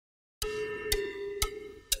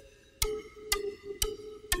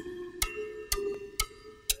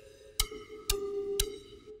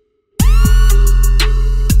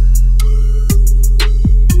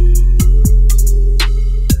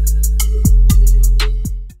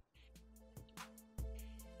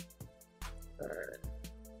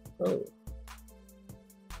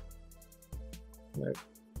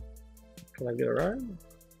Can I get a ride?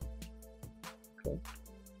 Okay.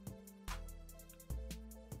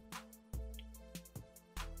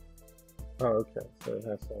 Oh, okay. So it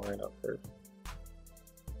has to line up first.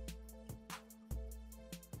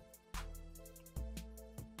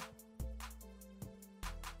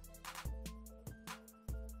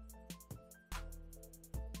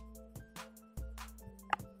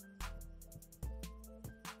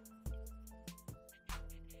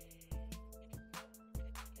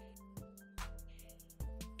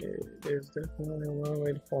 There's definitely a long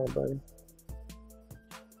way to fall, buddy.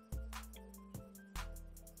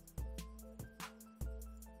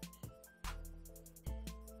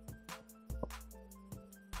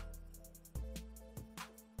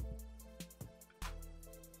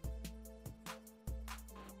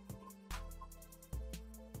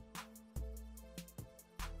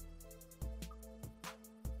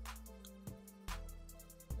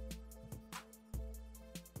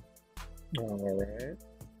 All right.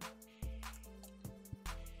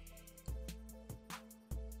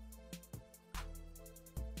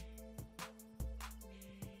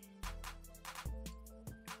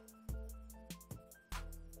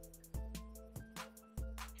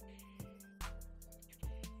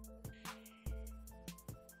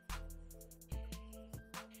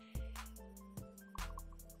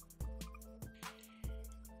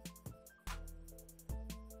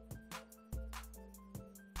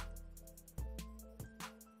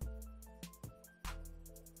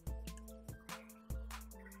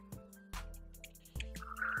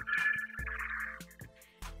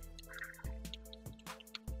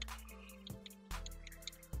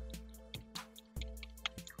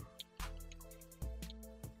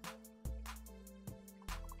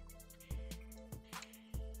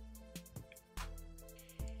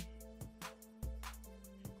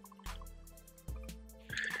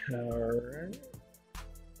 All right.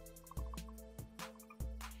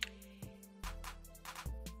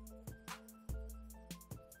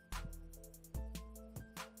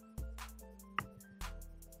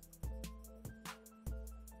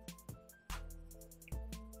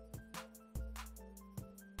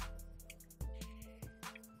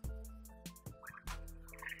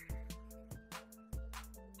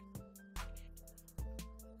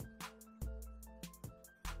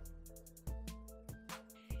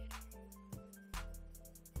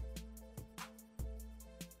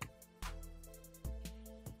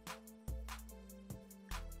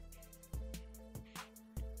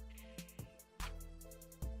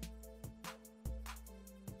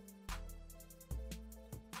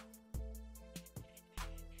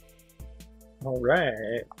 All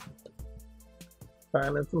right.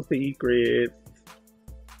 Finding some secrets.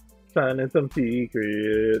 Finding some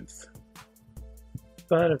secrets.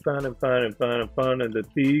 Finding the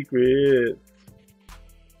secrets.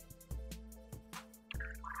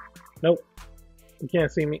 Nope. You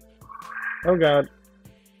can't see me. Oh God.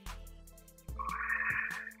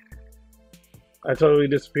 I totally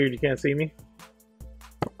disappeared. You can't see me.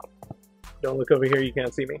 Don't look over here. You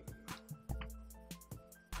can't see me.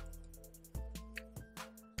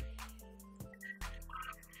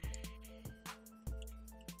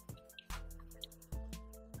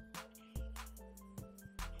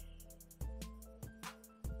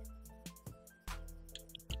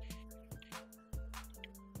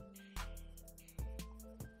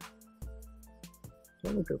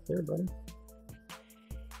 Don't look up there, buddy.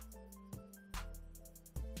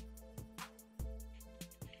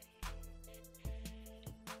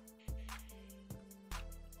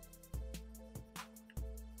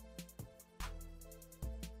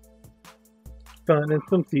 Finding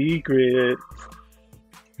some secrets.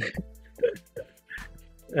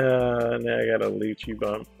 Now I gotta loot you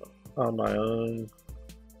bump on my own.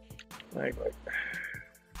 Like.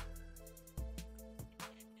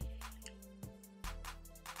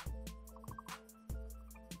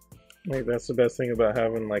 Like that's the best thing about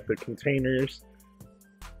having like the containers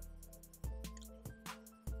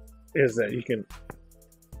is that you can,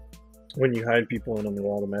 when you hide people in them, it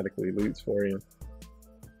automatically loots for you.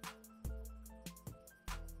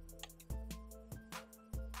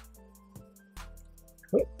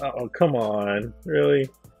 Oh, come on, really?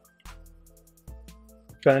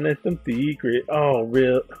 Finding some secret. Oh,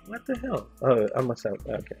 real? What the hell? Oh, I must have.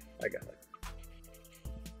 Okay, I got it.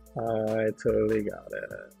 I totally got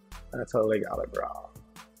it. I totally got it, bro.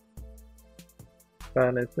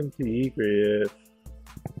 Finding some secrets.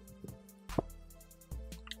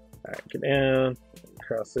 Alright, get down.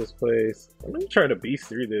 Across this place. I'm gonna try to beast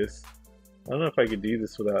through this. I don't know if I could do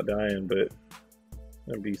this without dying, but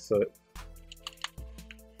that'd be so.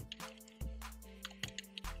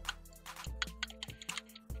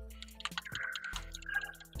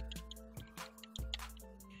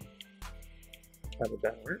 How did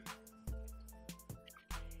that work?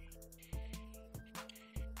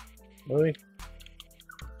 Really?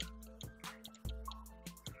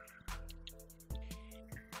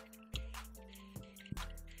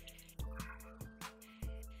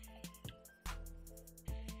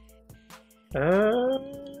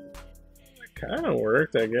 It kind of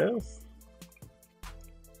worked, I guess.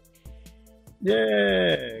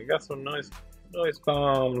 Yay! Got some noise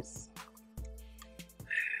bombs.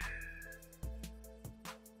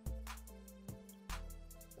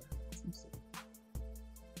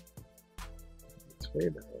 It's way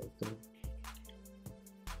better.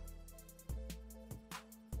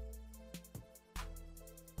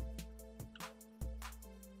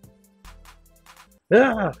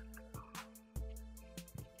 Ah!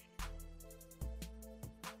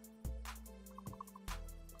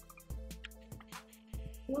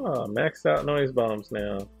 Oh, maxed out noise bombs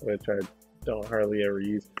now, which I don't hardly ever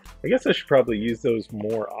use. I guess I should probably use those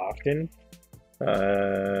more often.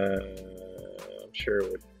 I'm sure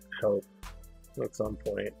it would help at some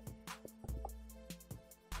point.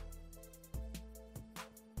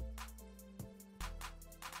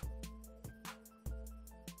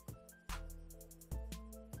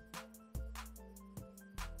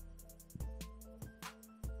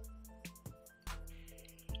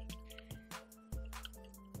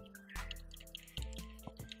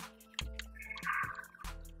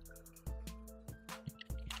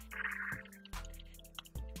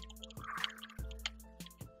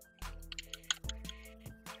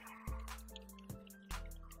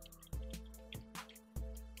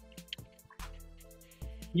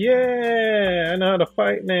 Yeah, I know how to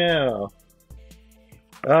fight now.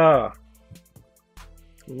 Ah,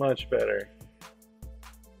 much better.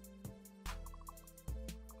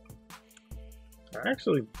 I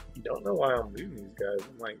actually don't know why I'm looting these guys.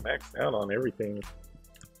 I'm like maxed out on everything.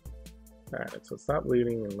 Alright, so stop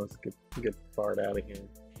looting and let's get the fart out of here.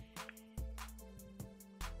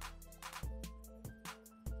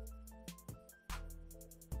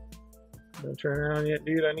 Don't turn around yet,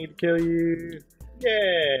 dude. I need to kill you.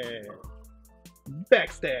 Yeah!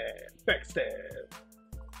 Backstab! Backstab!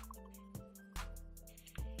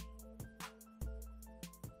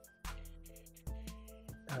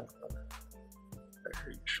 I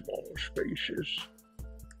hate small spaces.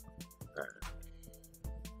 Alright.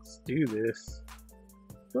 Let's do this.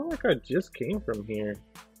 I feel like I just came from here.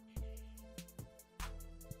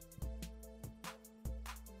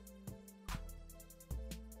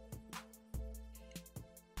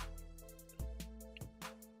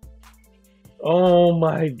 Oh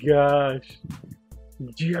my gosh.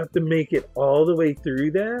 Did you have to make it all the way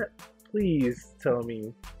through that? Please tell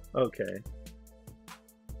me. Okay.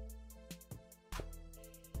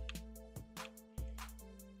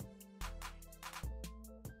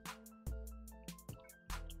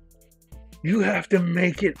 You have to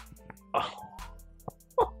make it. Oh.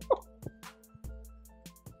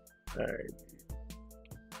 Alright.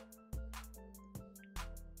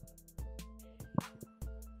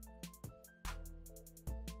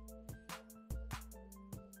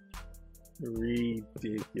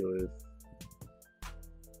 Ridiculous.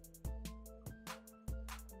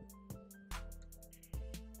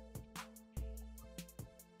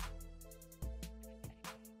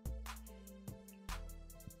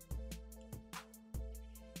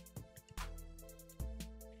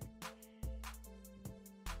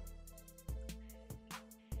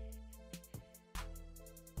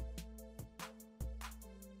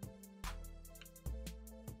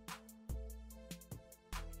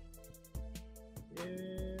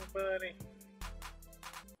 Yeah, buddy.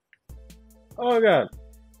 Oh god.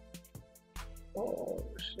 Oh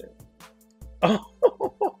shit.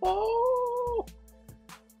 Oh,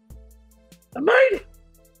 I made it.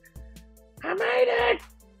 I made it.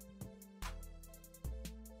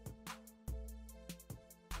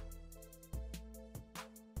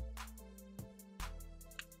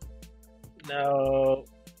 No.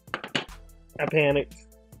 I panicked.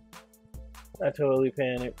 I totally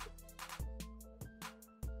panicked.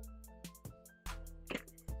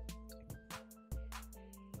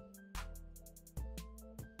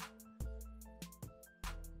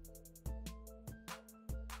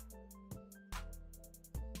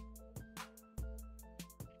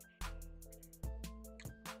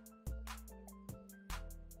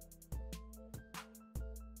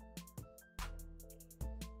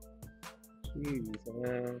 Jeez,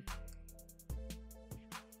 man.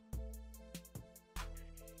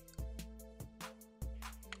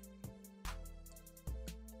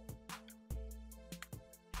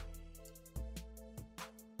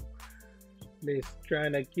 They're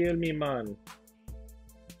trying to kill me, man.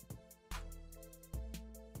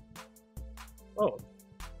 Oh.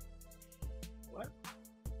 What?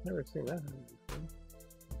 Never seen that happen before.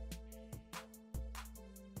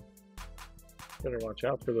 Better watch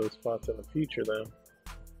out for those spots in the future, though.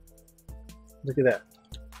 Look at that.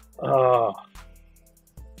 Oh.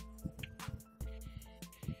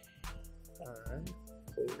 Alright.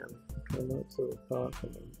 So you're gonna come up to the top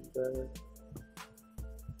and then do that.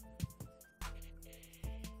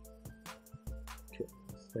 Okay.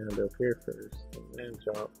 Stand up here first and then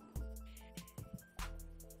jump.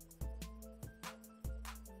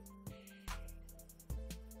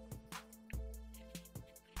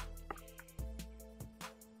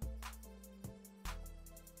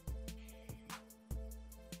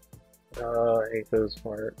 Oh, I hate those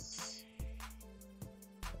parts.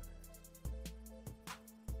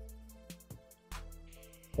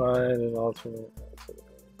 Find an alternate.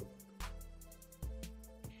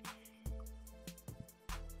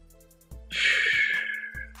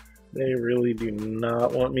 They really do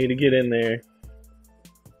not want me to get in there.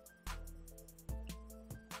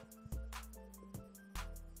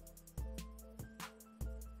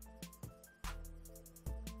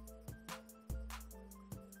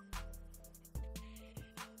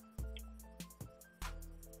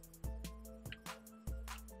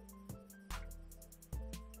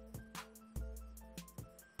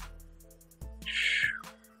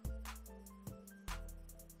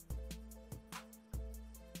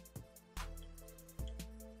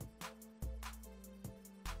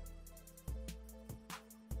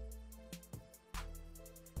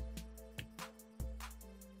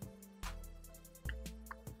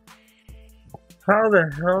 How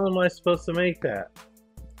the hell am I supposed to make that?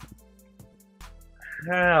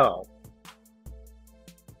 How?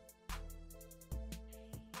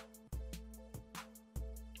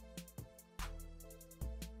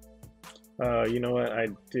 You know what? I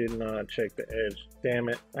did not check the edge. Damn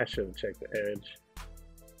it. I should have checked the edge.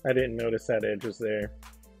 I didn't notice that edge was there.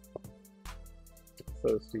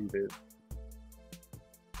 So stupid.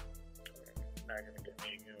 Not gonna get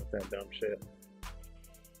me again with that dumb shit.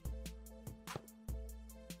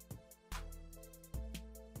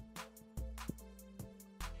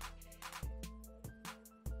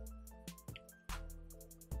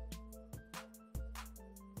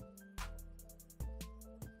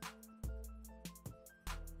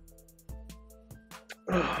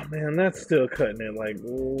 Oh man, that's still cutting it like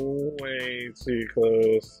way too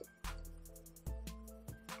close.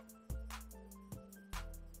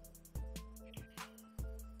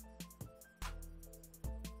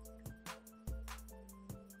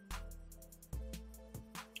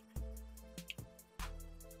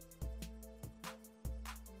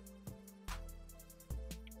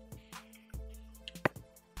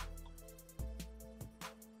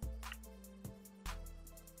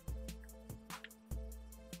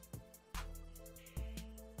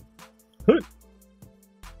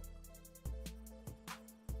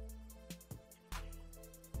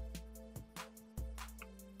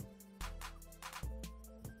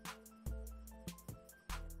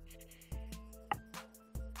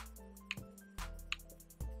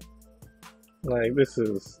 Like, this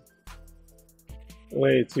is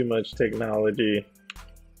way too much technology.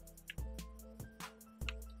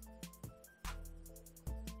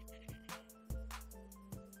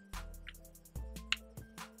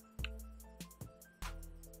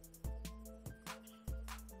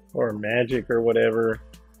 Or magic or whatever.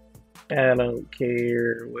 I don't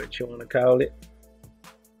care what you want to call it.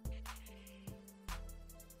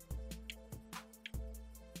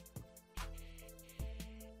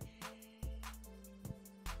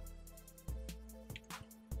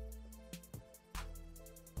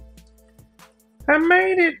 I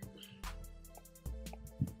made it!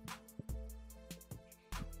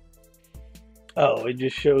 Oh, it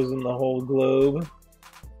just shows them the whole globe.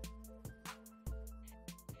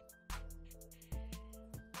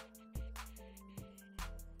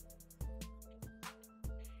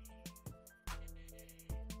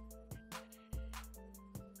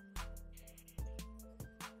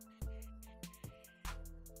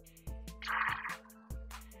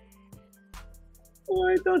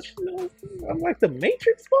 Boy, don't you know I'm like the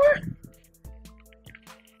Matrix part?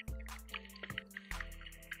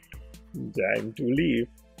 Time to leave.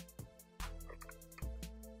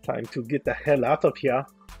 Time to get the hell out of here.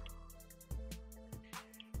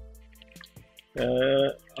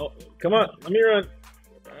 Oh, come on, let me run.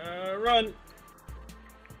 Run.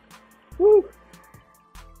 Woo.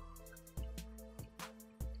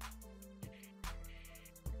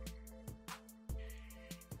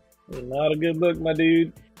 Not a good look, my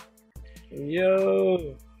dude.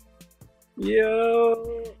 Yo.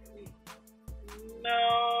 Yo.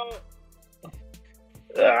 No.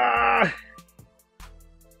 Ah!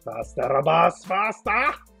 Faster, Rabas,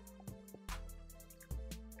 faster!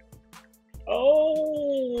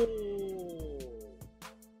 Oh!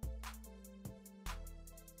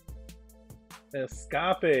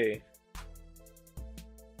 Escape.